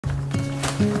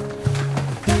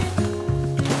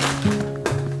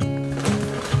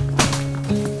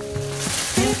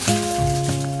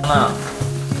な。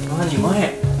何前。何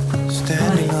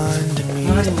前。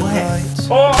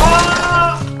お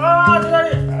あああ左。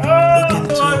ああ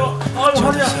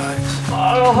左や。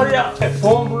ああ左や。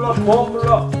ボンブラボンブ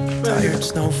ラ。悪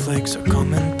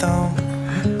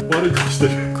い顔して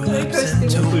る。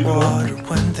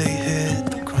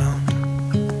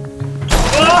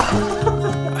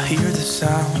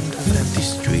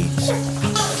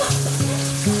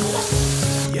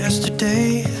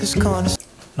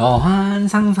罗汉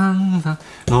桑桑桑，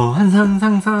罗汉桑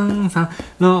桑桑桑，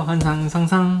罗汉桑桑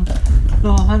桑，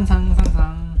罗汉桑桑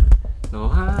桑，罗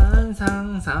汉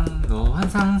桑桑，罗汉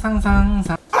桑桑桑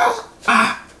桑。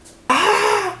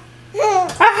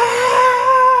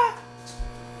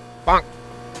棒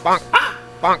棒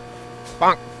棒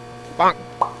棒棒。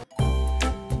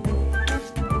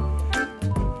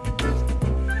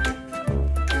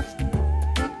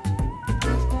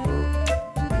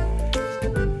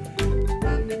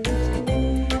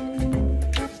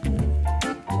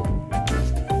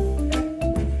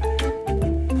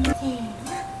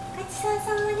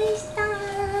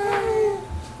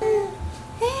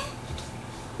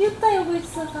言ったよ、ごち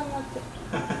そうさまって。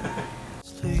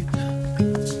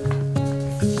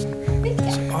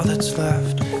All that's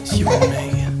left is you and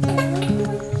me.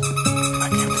 I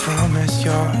can promise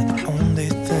you're the only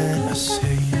thing I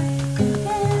see.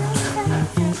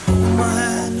 Hold my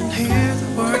hand and hear the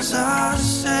words I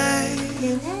say.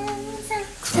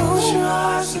 Close your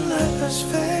eyes and let us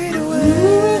fade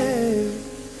away.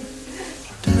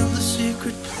 Tell the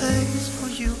secret place for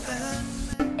you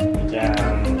and me.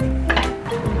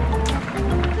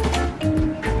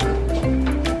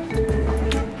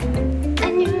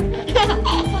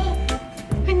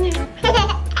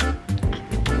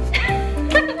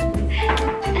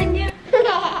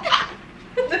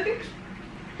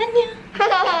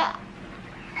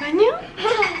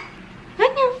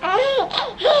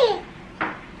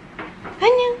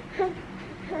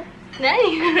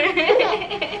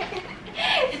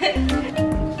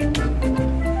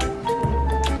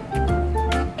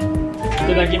い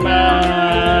ただき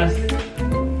ます。う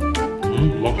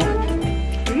まかっ。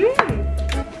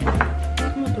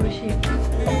トマト美味しい。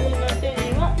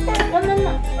バナ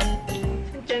ナ。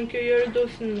ちゃん今日夜どう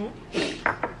すんの？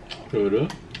夜？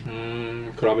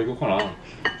クラブ行こうかな。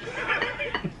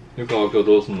ゆかは今日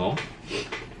どうすんの？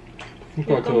ゆ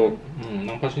かは今日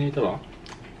ナンパしに行ったら？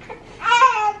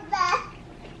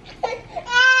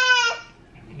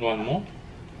終わるの？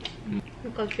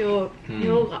ゆか今日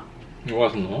ヨガ。ヨガ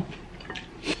すんの？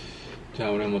じゃ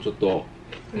あ俺もちょっと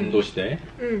運動して、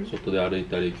外で歩い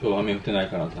たり、今日雨降ってない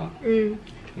からさ、運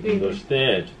動し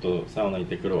てちょっとサウナ行っ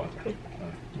てくるわ。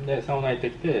でサウナ行って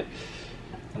きて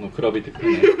クラブ行ってく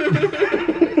るね。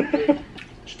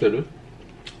知ってる？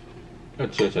違う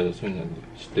違う、そういうんじゃない。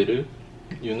知ってる？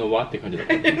 You know what? って感じだっ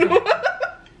た。や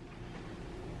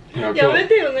め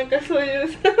てよ、なんかそういう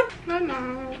さ。ママ。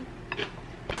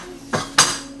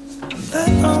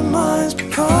Let our minds be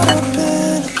caught up in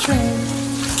a dream.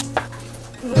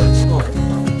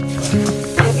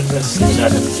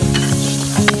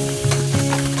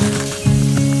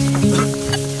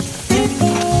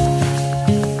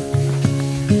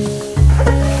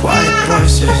 Quiet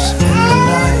voices in the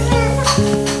night.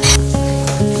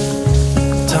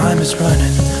 Time is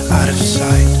running out of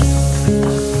sight.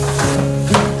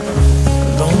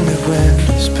 Lonely wind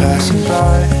is passing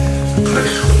by.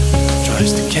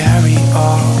 Tries to carry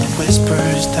all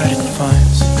whispers that it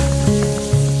finds.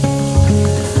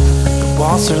 The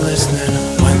walls are listening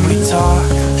when we talk,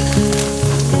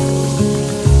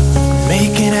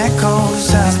 making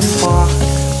echoes as we walk.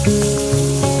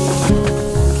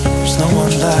 There's no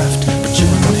one left but you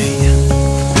and me.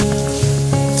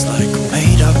 It's like a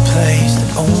made-up place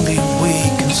that only we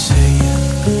can see.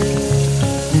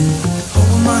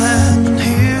 Hold my hand and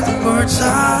hear the words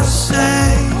I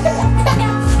say.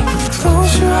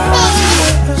 Close your eyes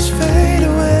and let us fade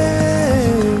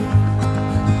away.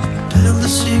 Tell the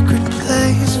secret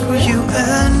place for you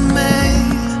and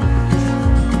me.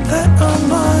 Let our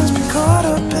minds be caught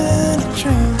up in a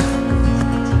dream.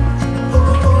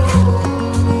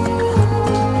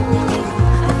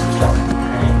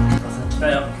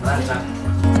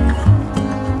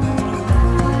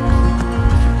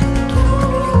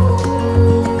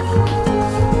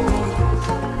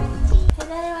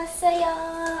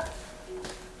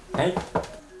 Hey.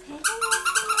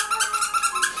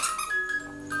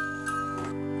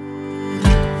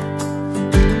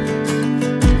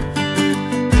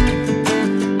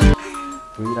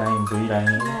 V-line,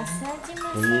 V-line,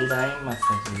 V-line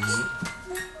마사지,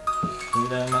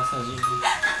 V-line 마사지.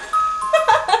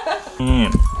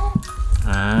 아,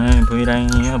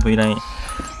 V-line이에요, V-line.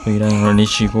 V라인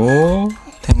올리시고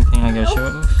탱탱하게 하시고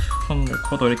손을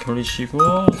코도 이렇게 올리시고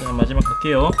자, 마지막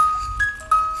갈게요.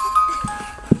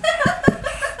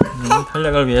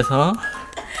 탄력을 위해서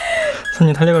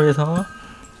손님 탄력을 위해서.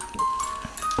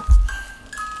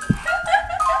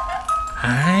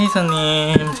 아이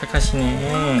손님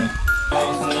착하시네.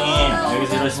 아이 손님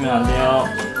여기서 이러시면 안 돼요.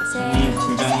 손님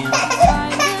진정해요.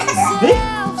 네?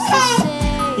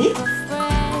 이? 이?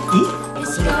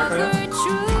 거슬러 갈까요?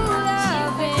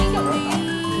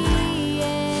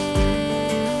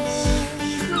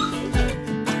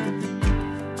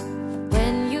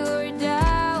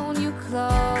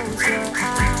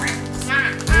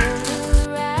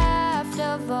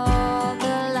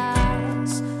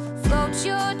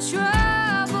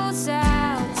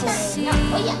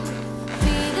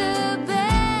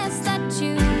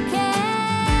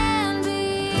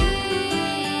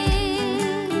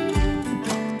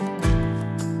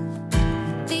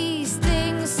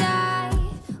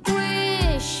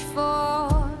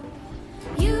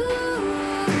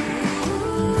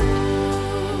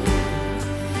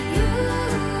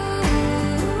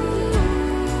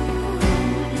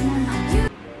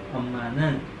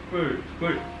 엄마는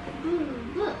꿀꿀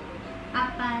꿀꿀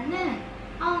아빠는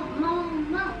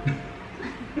엉멍멍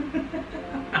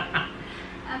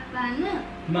아빠는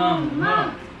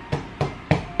멍멍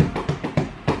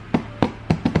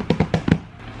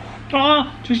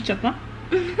아! 주식 짰다?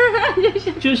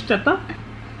 주식 짰다?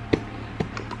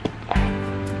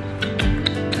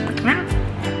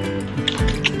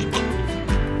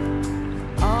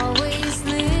 Always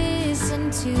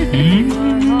listen to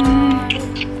your heart.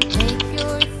 Make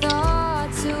your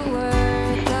thoughts a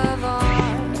work of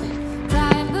art.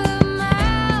 Climb a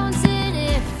mountain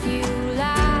if you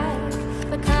like,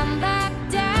 but come back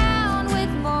down with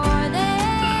more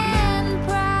than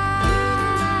pride.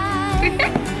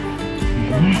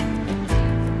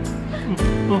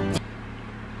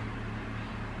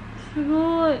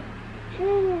 스고이.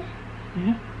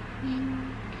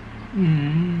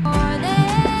 More than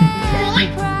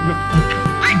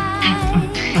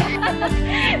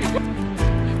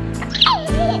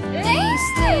These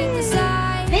things I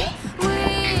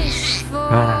wish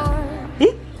for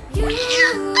you.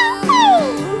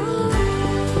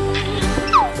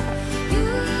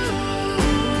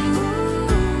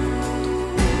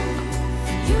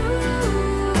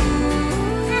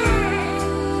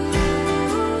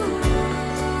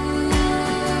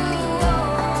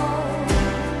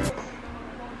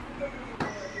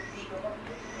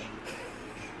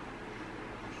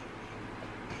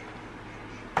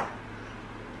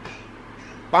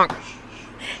 빵!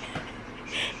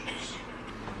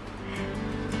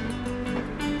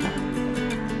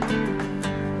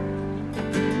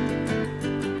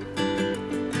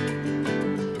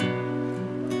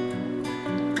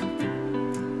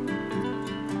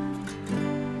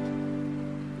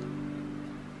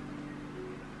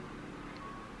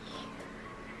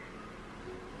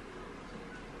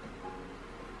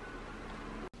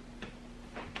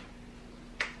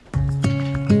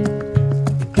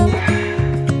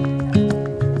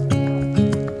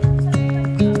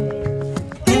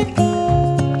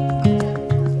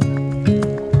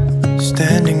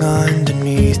 Standing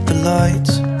underneath the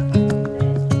lights,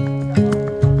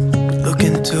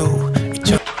 looking into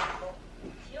each other.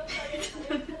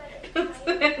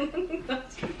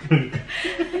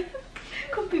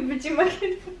 커피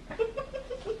무지막이.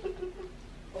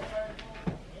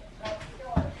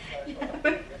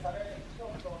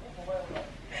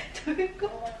 저거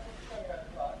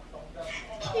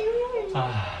귀여워.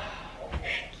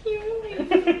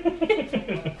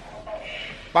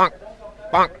 빵!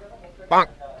 빵! 빵!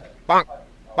 빵!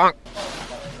 빵!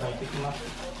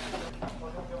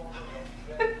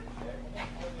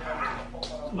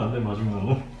 난데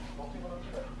마지막으로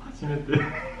심했대.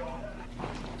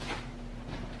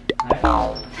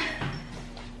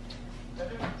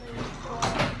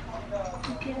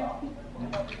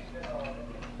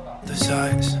 The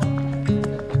sighs.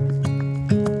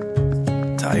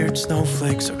 Tired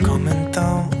snowflakes are coming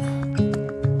down,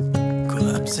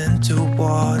 collapse into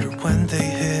water when they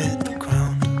hit the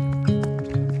ground.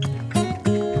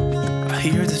 I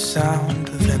hear the sound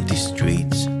of empty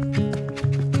streets.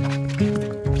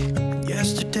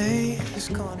 Yesterday is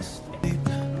gone to sleep.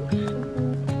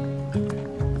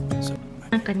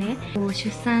 なんかね、こう出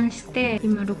産して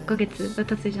今6ヶ月が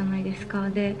経つじゃないですか。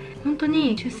で本当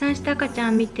に出産して赤ち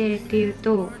ゃん見てっていう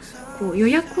と、こう予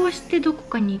約をしてどこ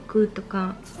かに行くと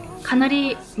かかな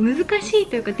り難しい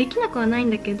というかできなくはないん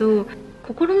だけど、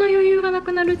心の余裕がな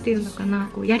くなるっていうのかな、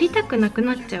こうやりたくなく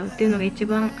なっちゃうっていうのが一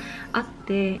番あっ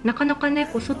て、なかなかね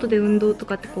こう外で運動と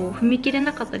かってこう踏み切れ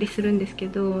なかったりするんですけ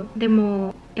ど、で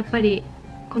もやっぱり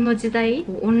この時代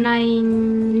オンライ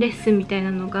ンレッスンみたい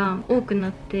なのが多くな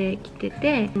ってきて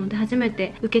て、で初め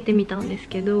て受けてみたんです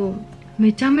けど、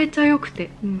めちゃめちゃ良くて、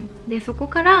でそこ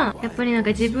からやっぱりなんか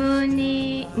自分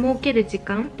に設ける時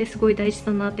間ってすごい大事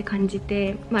だなって感じ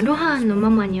て、ロハンのマ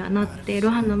マにはなって、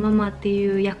ロハンのママって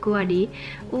いう役割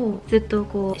をずっと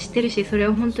こうしてるし、それ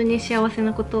は本当に幸せ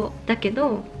なことだけ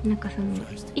ど、なんかその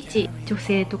一女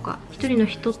性とか一人の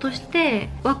人として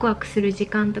ワクワクする時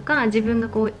間とか、自分が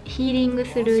こうヒーリング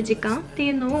する時間って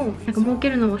いうのをなんか設け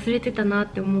るのを忘れてたなっ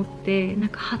て思って、なん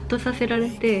かハッとさせられ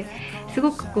て、す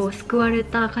ごくこう救われ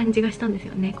た感じがしたんです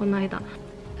よね、この間。だか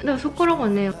らそこからは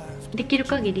ね、できる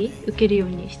限り受けるよう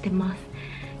にしてます。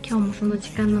今日もその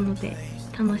時間なので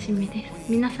楽しみです。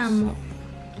皆さんも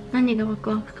何がワク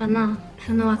ワクかな、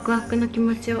そのワクワクの気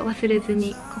持ちを忘れず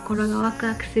に心がワク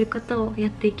ワクすることをや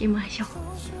っていきましょう。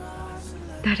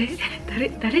誰っ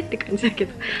て感じだけ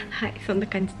どはい、そんな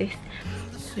感じです。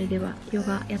それではヨ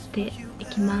ガやってい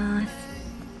きます。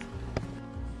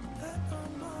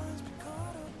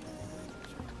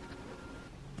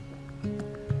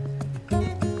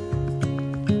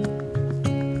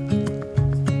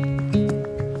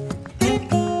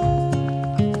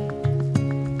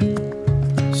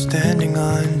Standing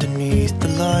underneath the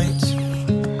lights,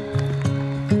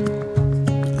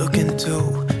 look into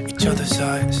each other's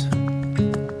eyes.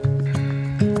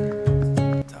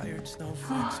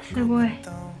 すごい、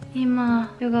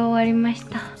今ヨガ終わりまし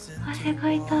た。汗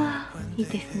かいた。いい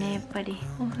ですね、やっぱり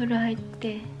お風呂入っ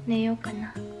て寝ようか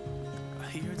な。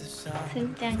す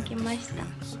んちゃん来ました。お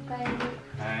かえり。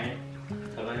はい、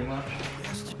ただいま。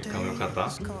床もよかった？よ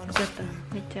かった、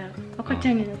めっちゃ赤ち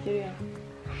ゃんになってるやん。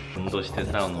運動して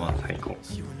たのは最高。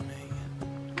す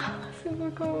ご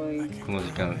い可愛い。この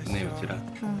時間ね、うちら、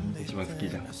一番好き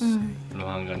じゃん。ロ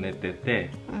ハンが寝て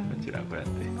て、うちらこうやって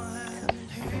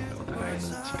お互いの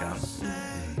時間。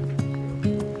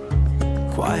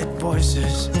Quiet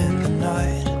voices in the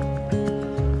night.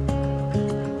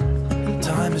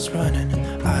 Time is running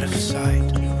out of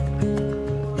sight.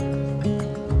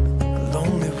 A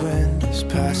lonely wind is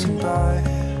passing by.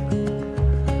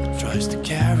 Tries to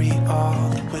carry all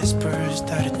the whispers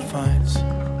that it finds.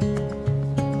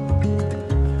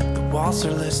 The walls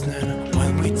are listening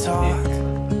when we talk,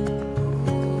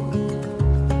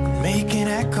 making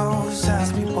echoes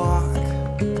as we walk.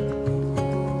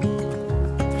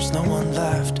 There's no one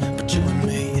left but you and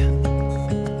me.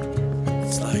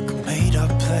 It's like a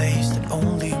made-up place that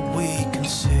only we can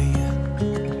see.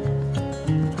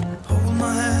 Hold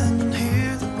my hand and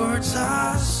hear the words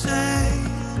I say.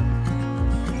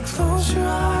 Close your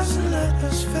eyes and let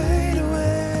us fade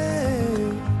away.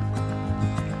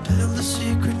 Build a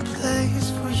secret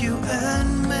place for you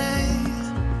and me.